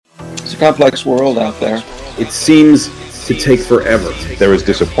It's a complex world out there. It seems to take forever. There is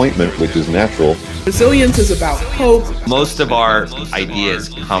disappointment, which is natural. Resilience is about hope. Most of our ideas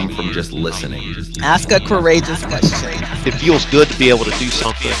come from just listening. Ask a courageous question. It feels good to be able to do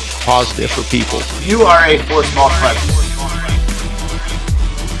something positive for people. You are a force multiplier.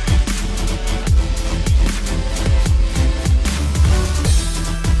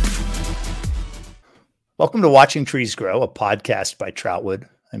 Welcome to Watching Trees Grow, a podcast by Troutwood.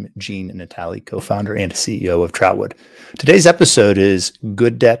 I'm Gene Natali, co-founder and CEO of Troutwood. Today's episode is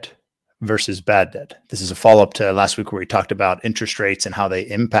good debt versus bad debt. This is a follow-up to last week where we talked about interest rates and how they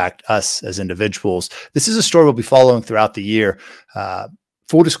impact us as individuals. This is a story we'll be following throughout the year.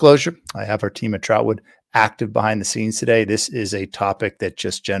 Full disclosure, I have our team at Troutwood active behind the scenes today. This is a topic that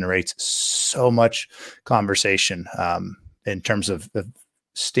just generates so much conversation in terms of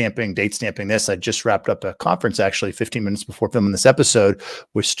date stamping this. I just wrapped up a conference actually 15 minutes before filming this episode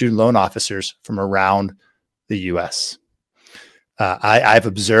with student loan officers from around the U.S. I've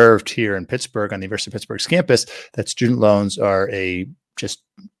observed here in Pittsburgh on the University of Pittsburgh's campus that student loans are just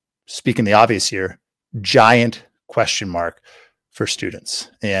speaking the obvious here, giant question mark for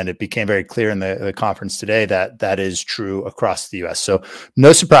students. And it became very clear in the conference today that that is true across the U.S. So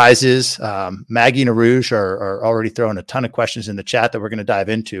no surprises. Maggie and Aruj are already throwing a ton of questions in the chat that we're going to dive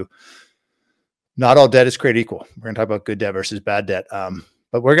into. Not all debt is created equal. We're going to talk about good debt versus bad debt. But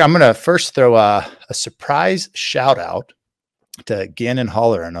I'm going to first throw a surprise shout out to Gannon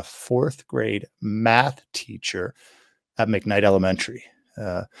Holleran, a fourth grade math teacher at McKnight Elementary.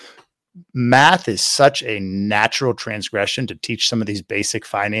 Math is such a natural transgression to teach some of these basic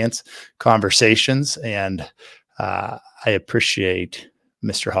finance conversations. And I appreciate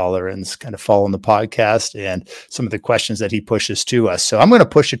Mr. Holleran's kind of following the podcast and some of the questions that he pushes to us. So I'm going to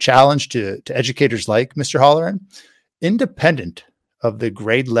push a challenge to educators like Mr. Holleran. Independent of the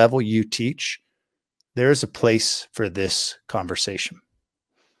grade level you teach, there is a place for this conversation.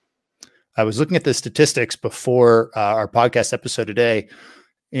 I was looking at the statistics before our podcast episode today,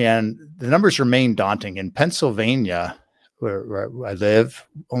 and the numbers remain daunting. In Pennsylvania, where I live,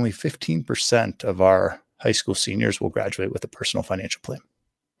 only 15% of our high school seniors will graduate with a personal financial plan.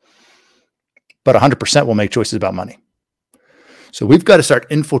 But 100% will make choices about money. So we've got to start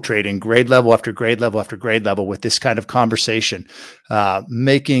infiltrating grade level after grade level after grade level with this kind of conversation,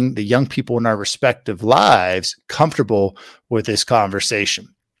 making the young people in our respective lives comfortable with this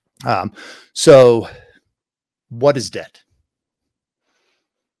conversation. So what is debt?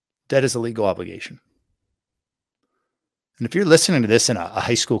 Debt is a legal obligation. And if you're listening to this in a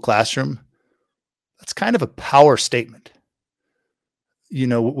high school classroom, that's kind of a power statement. You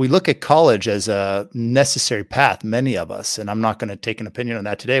know, we look at college as a necessary path, many of us, and I'm not going to take an opinion on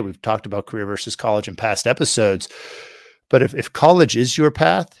that today. We've talked about career versus college in past episodes. But if college is your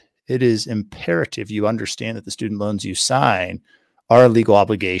path, it is imperative you understand that the student loans you sign are a legal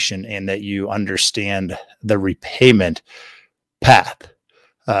obligation and that you understand the repayment path.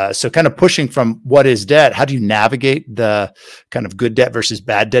 So kind of pushing from what is debt, how do you navigate the kind of good debt versus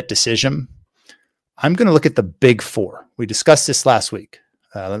bad debt decision? I'm going to look at the big four. We discussed this last week.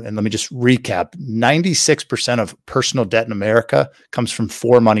 And let me just recap. 96% of personal debt in America comes from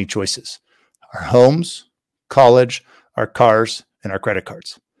four money choices: our homes, college, our cars, and our credit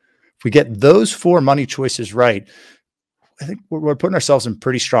cards. If we get those four money choices right, I think we're putting ourselves in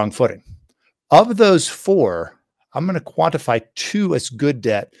pretty strong footing. Of those four, I'm going to quantify two as good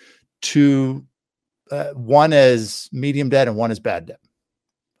debt, one as medium debt, and one as bad debt.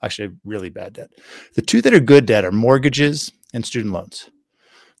 Actually, really bad debt. The two that are good debt are mortgages and student loans.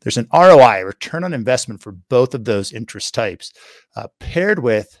 There's an ROI, return on investment, for both of those interest types, paired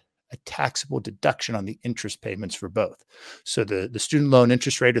with a taxable deduction on the interest payments for both. So the student loan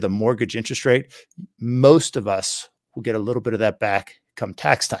interest rate or the mortgage interest rate, most of us will get a little bit of that back come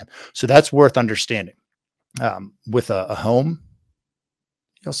tax time. So that's worth understanding. With a home,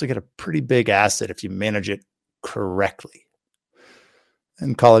 you also get a pretty big asset if you manage it correctly.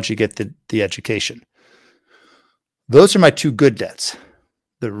 In college, you get the education. Those are my two good debts.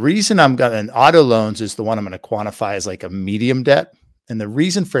 The reason and auto loans is the one I'm going to quantify as like a medium debt. And the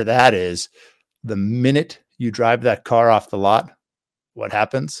reason for that is the minute you drive that car off the lot, what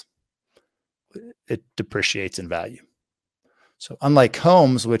happens? It depreciates in value. So unlike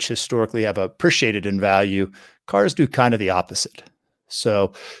homes, which historically have appreciated in value, cars do kind of the opposite.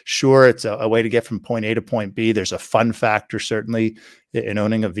 So sure, it's a way to get from point A to point B. There's a fun factor, certainly, in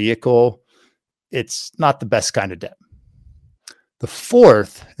owning a vehicle. It's not the best kind of debt. The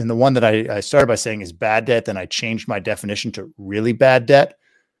fourth, and the one that I started by saying is bad debt, then I changed my definition to really bad debt,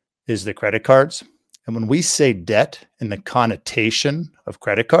 is the credit cards. And when we say debt in the connotation of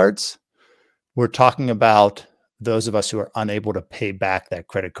credit cards, We're talking about those of us who are unable to pay back that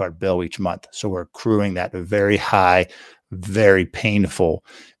credit card bill each month. So we're accruing that very high, very painful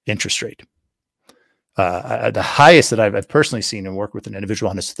interest rate. The highest that I've personally seen and worked with an individual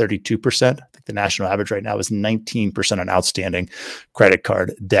on is 32%. I think the national average right now is 19% on outstanding credit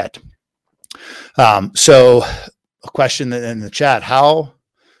card debt. So a question in the chat: how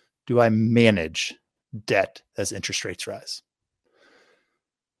do I manage debt as interest rates rise?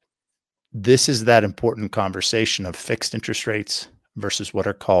 This is that important conversation of fixed interest rates versus what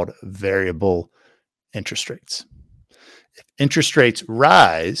are called variable interest rates. If interest rates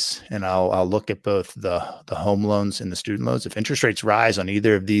rise, and I'll look at both the home loans and the student loans. If interest rates rise on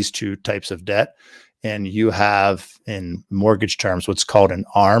either of these two types of debt, and you have in mortgage terms what's called an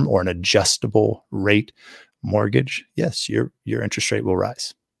ARM, or an adjustable rate mortgage, yes, your interest rate will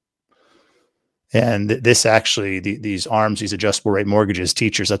rise. And this actually, these ARMs, these adjustable rate mortgages,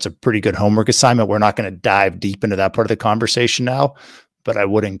 teachers, that's a pretty good homework assignment. We're not going to dive deep into that part of the conversation now, but I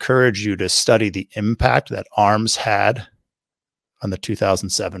would encourage you to study the impact that ARMs had on the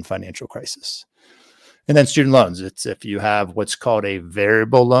 2007 financial crisis. And then student loans. It's if you have what's called a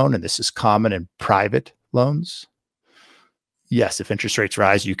variable loan, and this is common in private loans. Yes, if interest rates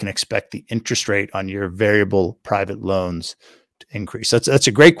rise, you can expect the interest rate on your variable private loans to increase. That's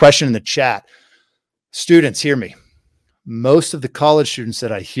a great question in the chat. Students, hear me. Most of the college students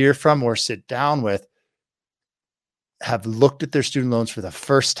that I hear from or sit down with have looked at their student loans for the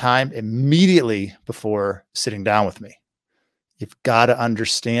first time immediately before sitting down with me. You've got to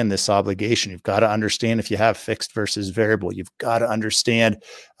understand this obligation. You've got to understand if you have fixed versus variable. You've got to understand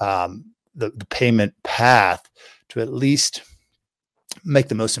the payment path to at least make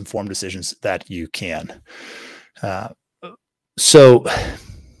the most informed decisions that you can. So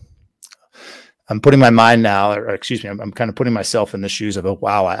I'm putting my mind now, or excuse me, I'm kind of putting myself in the shoes of, oh,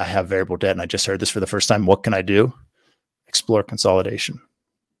 wow, I have variable debt and I just heard this for the first time. What can I do? Explore consolidation.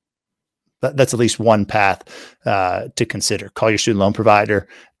 That's at least one path to consider. Call your student loan provider,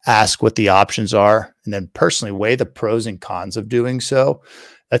 ask what the options are, and then personally weigh the pros and cons of doing so.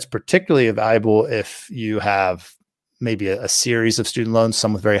 That's particularly valuable if you have maybe a series of student loans,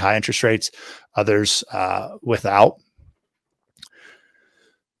 some with very high interest rates, others without.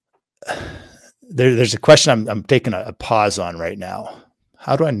 There's a question I'm taking a pause on right now.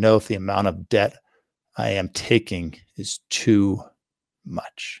 How do I know if the amount of debt I am taking is too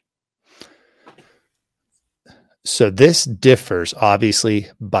much? So this differs obviously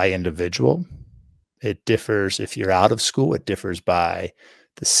by individual. It differs if you're out of school. It differs by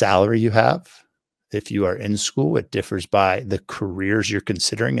the salary you have. If you are in school, it differs by the careers you're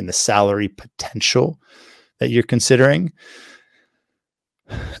considering and the salary potential that you're considering.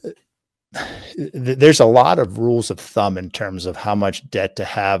 There's a lot of rules of thumb in terms of how much debt to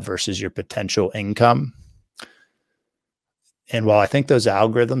have versus your potential income. And while I think those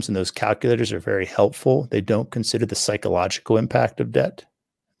algorithms and those calculators are very helpful, they don't consider the psychological impact of debt,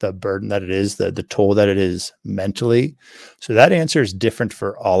 the burden that it is, the toll that it is mentally. So that answer is different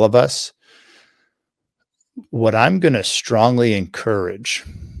for all of us. What I'm going to strongly encourage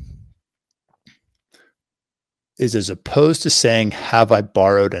is, as opposed to saying, have I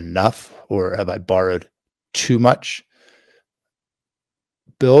borrowed enough or have I borrowed too much,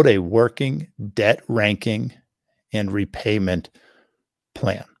 build a working debt ranking and repayment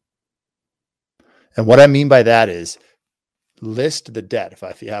plan. And what I mean by that is list the debt.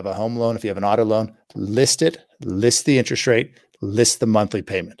 If you have a home loan, if you have an auto loan, list it, list the interest rate, list the monthly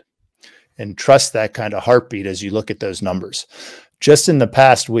payment, and trust that kind of heartbeat as you look at those numbers. Just in the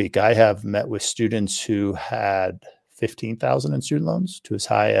past week, I have met with students who had $15,000 in student loans to as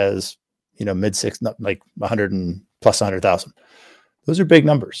high as, mid six, like 100 and plus 100,000. Those are big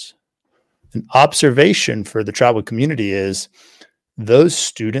numbers. An observation for the Troutwood community is those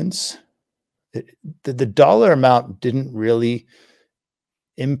students, the dollar amount didn't really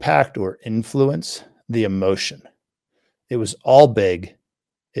impact or influence the emotion. It was all big.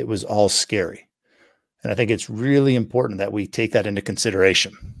 It was all scary. And I think it's really important that we take that into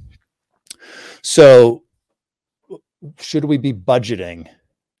consideration. So should we be budgeting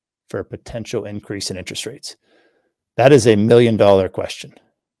for a potential increase in interest rates? That is $1 million question.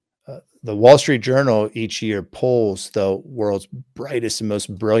 The Wall Street Journal each year polls the world's brightest and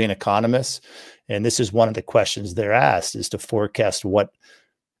most brilliant economists. And this is one of the questions they're asked, is to forecast what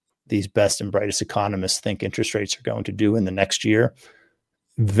these best and brightest economists think interest rates are going to do in the next year.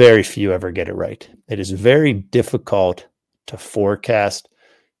 Very few ever get it right. It is very difficult to forecast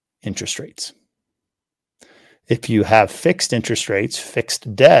interest rates. If you have fixed interest rates,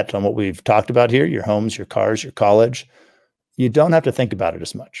 fixed debt on what we've talked about here, your homes, your cars, your college, you don't have to think about it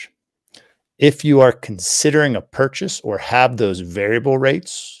as much. if you are considering a purchase or have those variable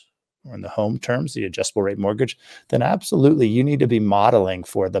rates, or in the home terms, the adjustable rate mortgage, then absolutely you need to be modeling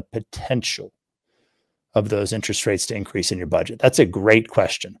for the potential of those interest rates to increase in your budget. That's a great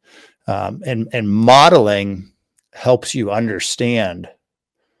question. And modeling helps you understand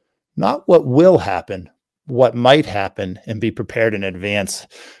not what will happen, what might happen, and be prepared in advance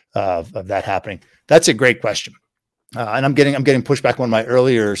of that happening. That's a great question. And I'm getting pushback on one of my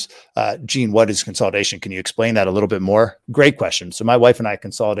earliers. Gene, what is consolidation? Can you explain that a little bit more? Great question. So my wife and I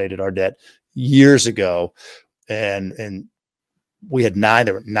consolidated our debt years ago, and we had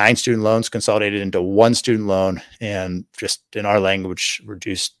there were 9 student loans consolidated into 1 student loan, and just in our language,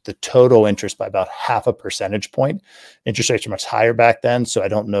 reduced the total interest by about 0.5 percentage point. Interest rates are much higher back then, so I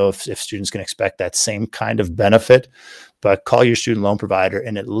don't know if students can expect that same kind of benefit, but call your student loan provider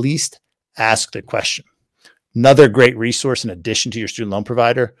and at least ask the question. Another great resource in addition to your student loan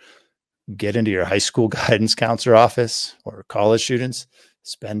provider, get into your high school guidance counselor office or college students,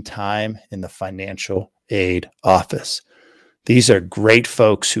 spend time in the financial aid office. These are great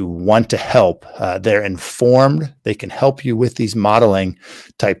folks who want to help. They're informed. They can help you with these modeling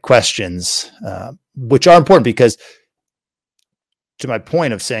type questions, which are important because, to my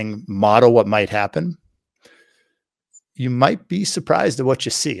point of saying model what might happen, you might be surprised at what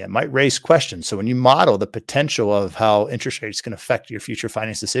you see. It might raise questions. So when you model the potential of how interest rates can affect your future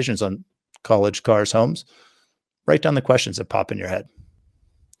finance decisions on college, cars, homes, write down the questions that pop in your head.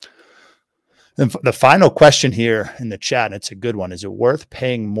 And the final question here in the chat, and it's a good one, is it worth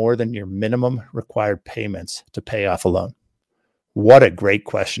paying more than your minimum required payments to pay off a loan? What a great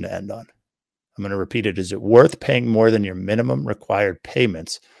question to end on. I'm going to repeat it. Is it worth paying more than your minimum required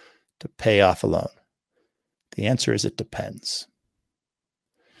payments to pay off a loan? The answer is it depends.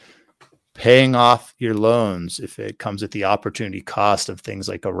 Paying off your loans, if it comes at the opportunity cost of things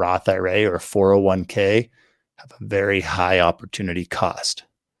like a Roth IRA or a 401k, have a very high opportunity cost.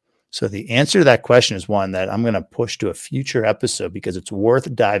 So the answer to that question is one that I'm going to push to a future episode because it's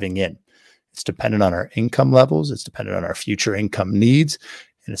worth diving in. It's dependent on our income levels. It's dependent on our future income needs.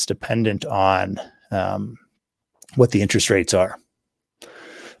 And it's dependent on what the interest rates are.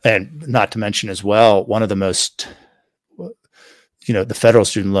 And not to mention as well, one of the most, the federal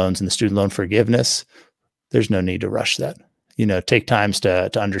student loans and the student loan forgiveness, there's no need to rush that. Take times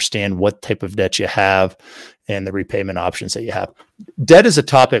to understand what type of debt you have and the repayment options that you have. Debt is a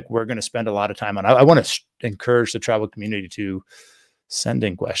topic we're going to spend a lot of time on. I want to encourage the travel community to send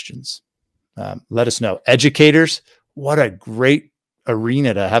in questions. Let us know. Educators, what a great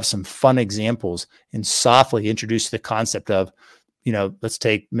arena to have some fun examples and softly introduce the concept of, let's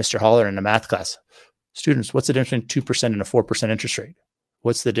take Mr. Holler in a math class. Students, what's the difference between 2% and a 4% interest rate?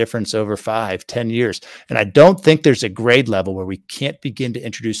 What's the difference over 5, 10 years? And I don't think there's a grade level where we can't begin to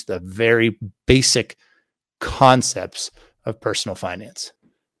introduce the very basic concepts of personal finance.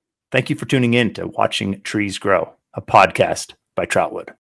 Thank you for tuning in to Watching Trees Grow, a podcast by Troutwood.